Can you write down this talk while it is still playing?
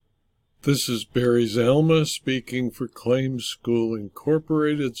This is Barry Zalma speaking for Claims School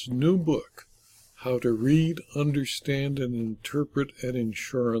Incorporated's new book, How to Read, Understand, and Interpret an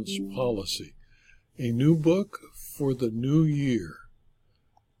Insurance Policy, a new book for the new year.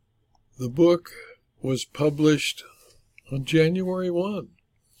 The book was published on January 1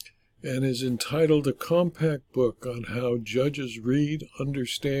 and is entitled A Compact Book on How Judges Read,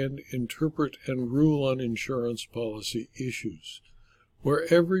 Understand, Interpret, and Rule on Insurance Policy Issues, where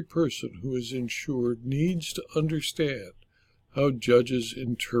every person who is insured needs to understand how judges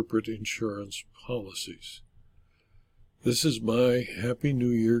interpret insurance policies. This is my Happy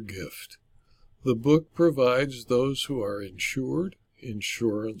New Year gift. The book provides those who are insured,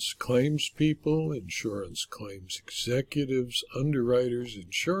 insurance claims people, insurance claims executives, underwriters,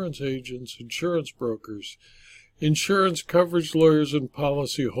 insurance agents, insurance brokers, insurance coverage lawyers, and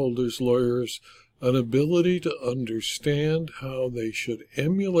policyholders' lawyers an ability to understand how they should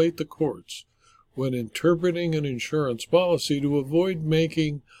emulate the courts when interpreting an insurance policy to avoid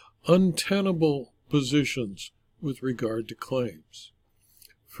making untenable positions with regard to claims.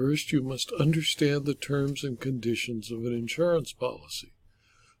 First, you must understand the terms and conditions of an insurance policy.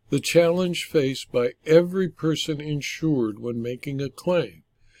 The challenge faced by every person insured when making a claim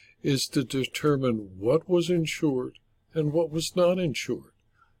is to determine what was insured and what was not insured.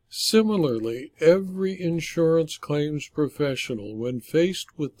 Similarly, every insurance claims professional, when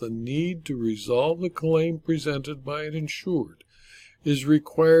faced with the need to resolve the claim presented by an insured, is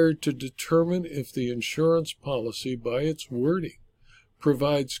required to determine if the insurance policy, by its wording,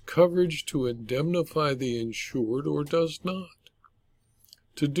 provides coverage to indemnify the insured or does not.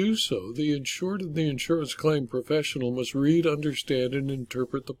 To do so, the insured and the insurance claim professional must read, understand, and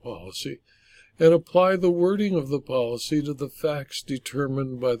interpret the policy and apply the wording of the policy to the facts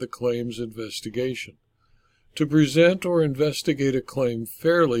determined by the claims investigation. To present or investigate a claim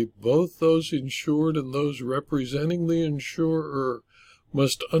fairly, both those insured and those representing the insurer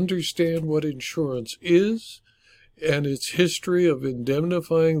must understand what insurance is and its history of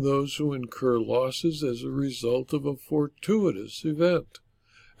indemnifying those who incur losses as a result of a fortuitous event.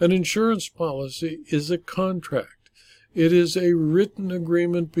 An insurance policy is a contract. It is a written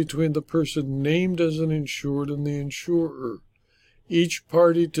agreement between the person named as an insured and the insurer. Each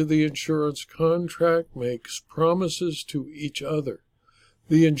party to the insurance contract makes promises to each other.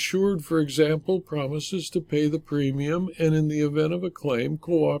 The insured, for example, promises to pay the premium and, in the event of a claim,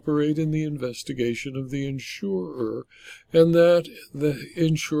 cooperate in the investigation of the insurer, and that the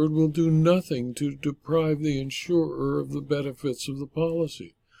insured will do nothing to deprive the insurer of the benefits of the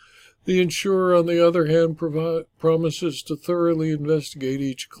policy. The insurer, on the other hand, promises to thoroughly investigate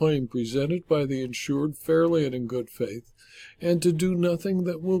each claim presented by the insured fairly and in good faith, and to do nothing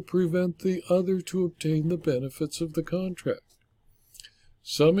that will prevent the other to obtain the benefits of the contract.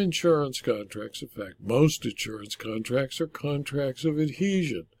 Some insurance contracts, in fact, most insurance contracts, are contracts of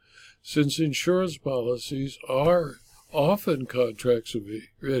adhesion, since insurance policies are often contracts of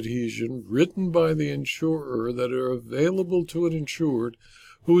adhesion written by the insurer that are available to an insured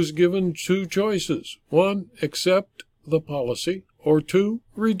who is given two choices: 1, accept the policy, or 2,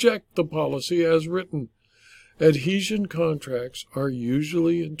 reject the policy as written. Adhesion contracts are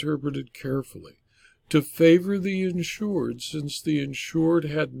usually interpreted carefully to favor the insured, since the insured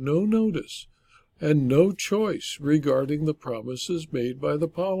had no notice and no choice regarding the promises made by the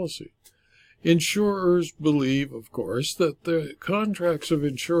policy. Insurers believe, of course, that the contracts of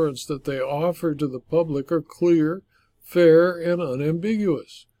insurance that they offer to the public are clear, fair, and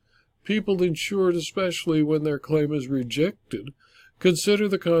unambiguous. People insured, especially when their claim is rejected, consider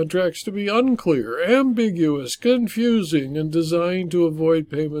the contracts to be unclear, ambiguous, confusing, and designed to avoid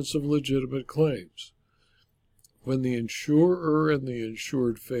payments of legitimate claims. When the insurer and the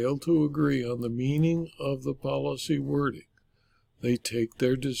insured fail to agree on the meaning of the policy wording, they take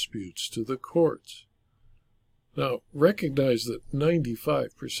their disputes to the courts. Now, recognize that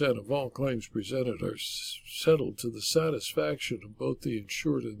 95% of all claims presented are settled to the satisfaction of both the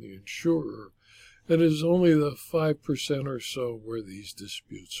insured and the insurer, and it is only the 5% or so where these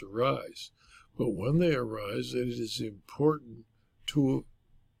disputes arise. But when they arise, it is important to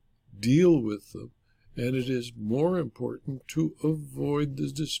deal with them, and it is more important to avoid the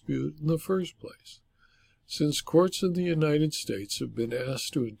dispute in the first place. Since courts in the United States have been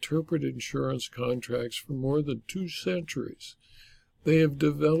asked to interpret insurance contracts for more than 2 centuries, they have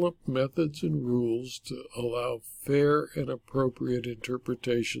developed methods and rules to allow fair and appropriate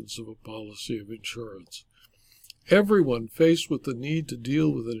interpretations of a policy of insurance. Everyone faced with the need to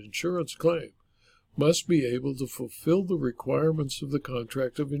deal with an insurance claim must be able to fulfill the requirements of the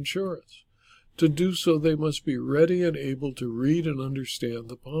contract of insurance. To do so, they must be ready and able to read and understand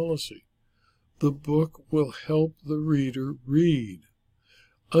the policy. The book will help the reader read,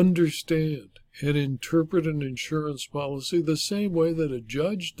 understand, and interpret an insurance policy the same way that a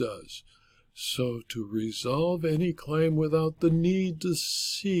judge does, so to resolve any claim without the need to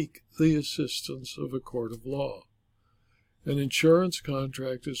seek the assistance of a court of law. An insurance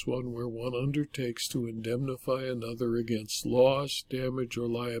contract is one where one undertakes to indemnify another against loss, damage, or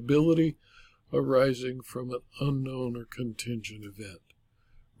liability arising from an unknown or contingent event.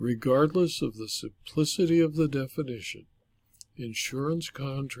 Regardless of the simplicity of the definition, insurance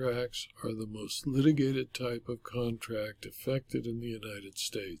contracts are the most litigated type of contract effected in the United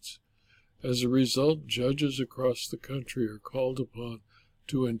States. As a result, judges across the country are called upon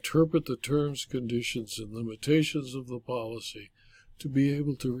to interpret the terms, conditions, and limitations of the policy to be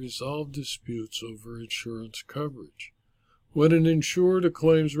able to resolve disputes over insurance coverage. When an insured, a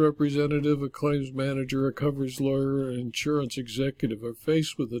claims representative, a claims manager, a coverage lawyer, or an insurance executive are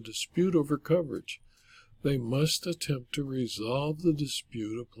faced with a dispute over coverage, they must attempt to resolve the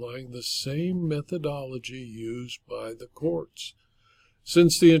dispute applying the same methodology used by the courts.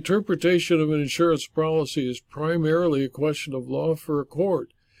 Since the interpretation of an insurance policy is primarily a question of law for a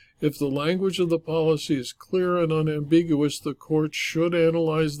court, if the language of the policy is clear and unambiguous, the court should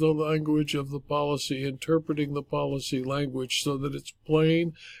analyze the language of the policy, interpreting the policy language so that its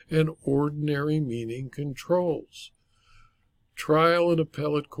plain and ordinary meaning controls. Trial and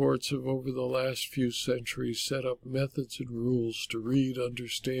appellate courts have over the last few centuries set up methods and rules to read,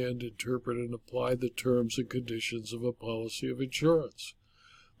 understand, interpret, and apply the terms and conditions of a policy of insurance.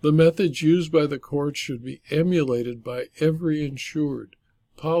 The methods used by the courts should be emulated by every insured,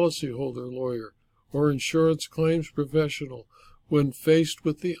 policyholder, lawyer, or insurance claims professional when faced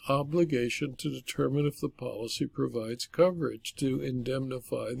with the obligation to determine if the policy provides coverage to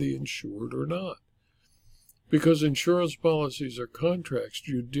indemnify the insured or not. Because insurance policies are contracts,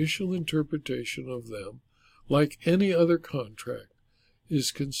 judicial interpretation of them, like any other contract,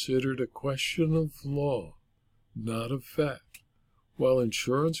 is considered a question of law, not of fact. While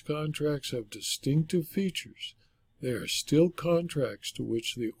insurance contracts have distinctive features, they are still contracts to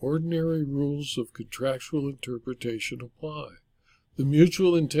which the ordinary rules of contractual interpretation apply. The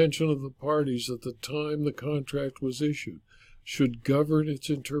mutual intention of the parties at the time the contract was issued should govern its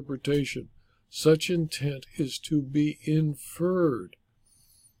interpretation. Such intent is to be inferred,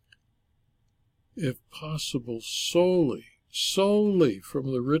 if possible, solely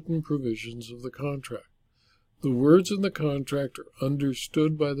from the written provisions of the contract. The words in the contract are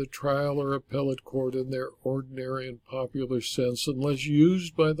understood by the trial or appellate court in their ordinary and popular sense unless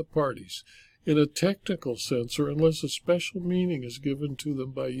used by the parties in a technical sense or unless a special meaning is given to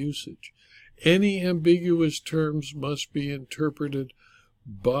them by usage. Any ambiguous terms must be interpreted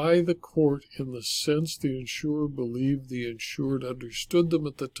by the court in the sense the insurer believed the insured understood them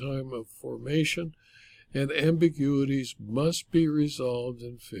at the time of formation, and ambiguities must be resolved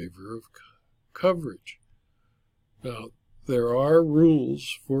in favor of coverage. Now, there are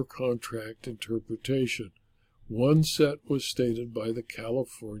rules for contract interpretation. One set was stated by the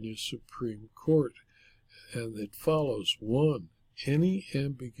California Supreme Court, and it follows. 1. Any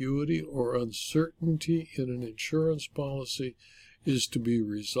ambiguity or uncertainty in an insurance policy is to be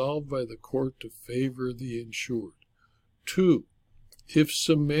resolved by the court to favor the insured. 2. If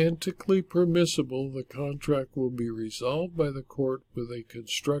semantically permissible, the contract will be resolved by the court with a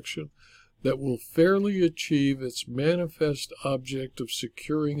construction that will fairly achieve its manifest object of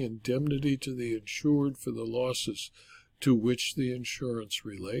securing indemnity to the insured for the losses to which the insurance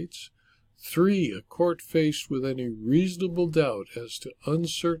relates. 3. A court faced with any reasonable doubt as to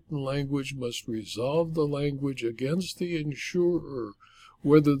uncertain language must resolve the language against the insurer,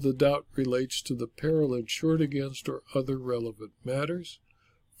 whether the doubt relates to the peril insured against or other relevant matters.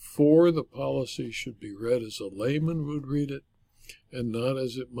 4. The policy should be read as a layman would read it, and not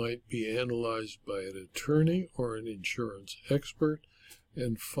as it might be analyzed by an attorney or an insurance expert.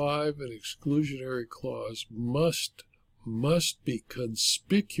 And 5. An exclusionary clause must be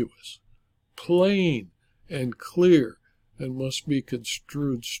conspicuous, plain, and clear, and must be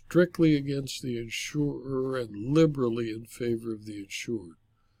construed strictly against the insurer and liberally in favor of the insured.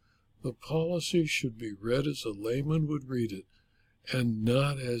 The policy should be read as a layman would read it, and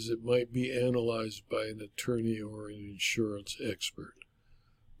not as it might be analyzed by an attorney or an insurance expert.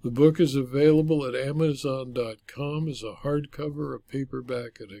 The book is available at Amazon.com as a hardcover, a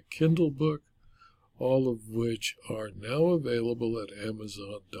paperback, and a Kindle book, all of which are now available at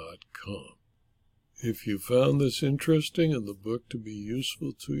Amazon.com. If you found this interesting and the book to be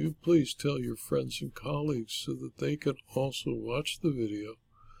useful to you, please tell your friends and colleagues so that they can also watch the video,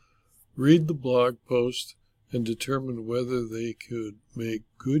 read the blog post, and determine whether they could make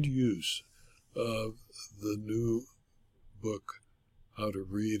good use of the new book, How to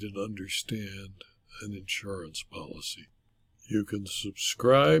Read and Understand an Insurance Policy. You can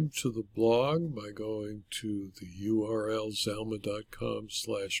subscribe to the blog by going to the URL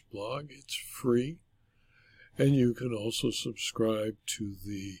zalma.com/blog. It's free. And you can also subscribe to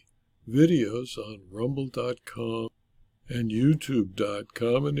the videos on rumble.com and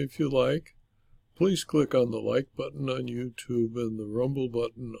youtube.com. And if you like, please click on the like button on YouTube and the Rumble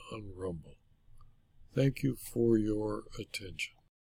button on Rumble. Thank you for your attention.